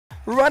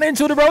running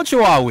to the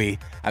roadshow, are we?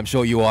 I'm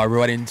sure you are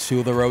running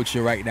to the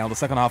roadshow right now, the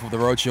second half of the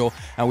roadshow,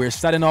 and we're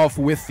starting off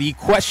with the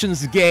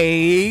questions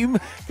game.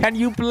 Can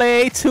you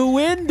play to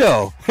win,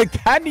 though?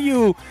 Can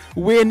you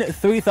win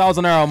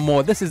 3,000 or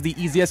more? This is the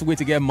easiest way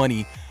to get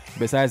money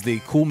besides the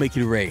cool make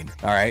it rain.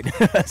 All right.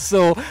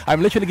 So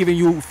I'm literally giving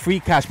you free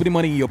cash, putting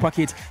money in your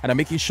pocket, and I'm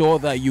making sure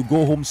that you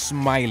go home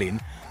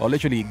smiling, or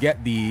literally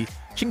get the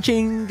ching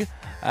ching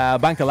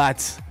bank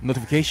alert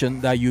notification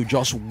that you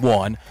just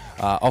won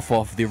off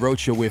of the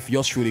roadshow with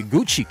yours truly,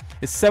 Gucci.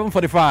 It's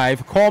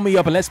 7:45. Call me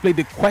up and let's play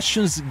the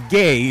questions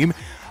game.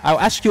 I'll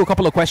ask you a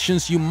couple of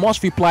questions. You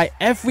must reply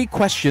every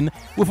question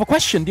with a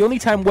question. The only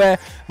time where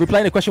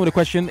replying a question with a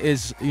question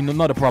is,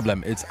 not a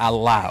problem. It's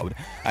allowed.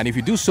 And if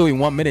you do so in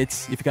 1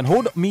 minute, if you can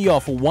hold me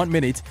off for 1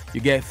 minute, you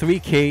get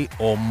 3K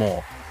or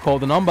more. Call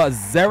the number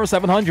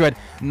 0700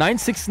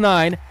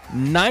 969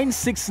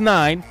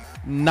 969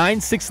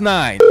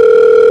 969.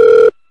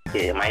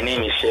 Yeah, my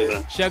name is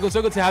Shegun. Shegun,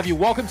 so good to have you.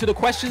 Welcome to the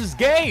questions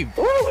game.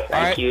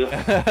 Thank you.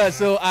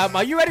 So,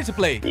 are you ready to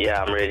play?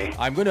 Yeah, I'm ready.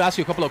 I'm going to ask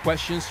you a couple of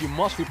questions. You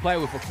must reply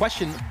with a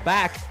question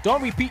back.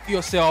 Don't repeat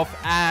yourself.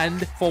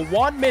 And for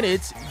 1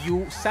 minute,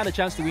 you stand a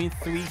chance to win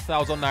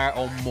 3,000 naira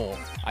or more.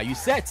 Are you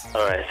set?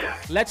 All right.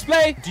 Let's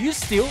play. Do you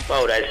steal?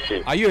 Why would I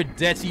steal? Are you a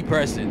dirty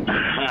person?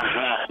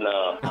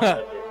 No.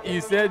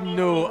 You said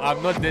no,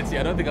 I'm not dirty.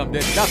 I don't think I'm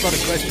dirty. That's not a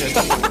question.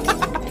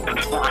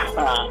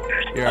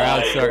 You're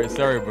out.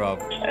 Sorry, bro.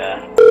 Yeah.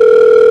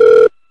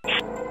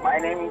 My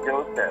name is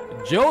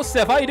Joseph.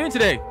 Joseph, how are you doing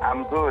today?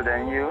 I'm good,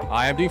 and you?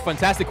 I am doing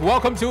fantastic.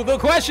 Welcome to the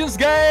questions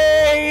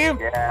game.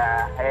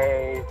 Yeah,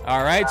 hey.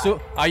 All right,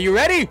 so are you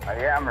ready?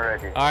 Yeah, I'm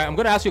ready. All right, I'm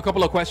going to ask you a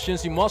couple of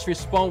questions. You must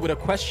respond with a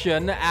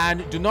question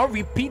and do not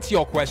repeat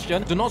your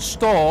question. Do not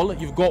stall.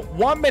 You've got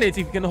 1 minute.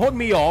 If you can hold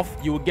me off,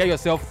 you will get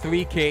yourself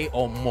 3K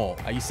or more.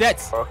 Are you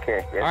set?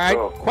 Okay, let's All right,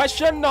 go.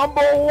 question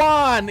number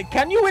 1.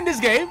 Can you win this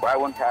game? Why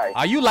won't I?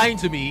 Are you lying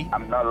to me?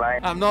 I'm not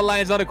lying. I'm not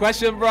lying. It's not a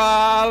question, bro.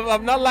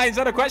 I'm not lying. It's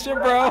not a question,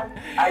 bro.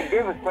 I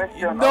gave a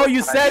question. No,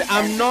 you said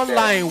I I'm not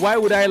lying. Why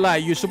would I lie?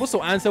 You're supposed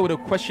to answer with a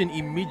question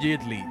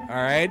immediately. All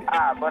right?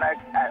 But I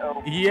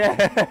Yeah.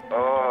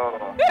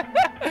 Oh.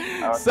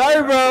 Okay.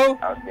 Sorry, bro.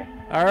 Okay.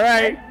 All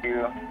right. Thank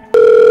you.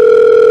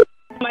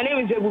 My name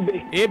is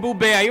Ebube.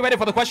 Ebube, are you ready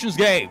for the questions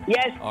game?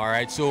 Yes. All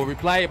right. So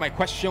reply my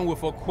question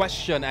with a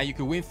question, and you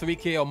can win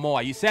 3K or more.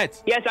 Are you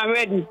set? Yes, I'm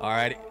ready. All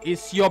right.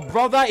 Is your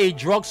brother a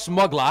drug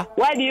smuggler?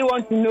 Why do you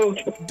want to know?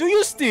 Do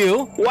you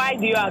steal? Why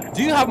do you ask?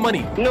 Do you have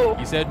money? No.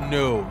 You said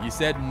no. You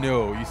said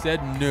no. You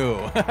said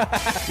no.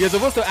 You're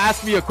supposed to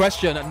ask me a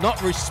question,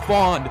 not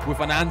respond with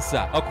an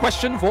answer. A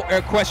question for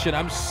a question.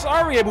 I'm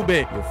sorry,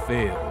 Ebube. You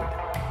failed.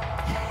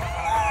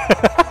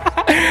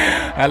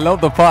 I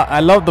love the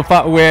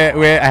part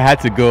where I had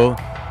to go.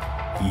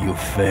 You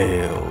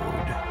failed.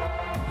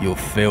 You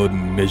failed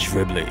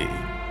miserably.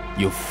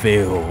 You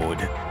failed.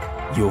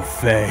 You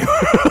failed.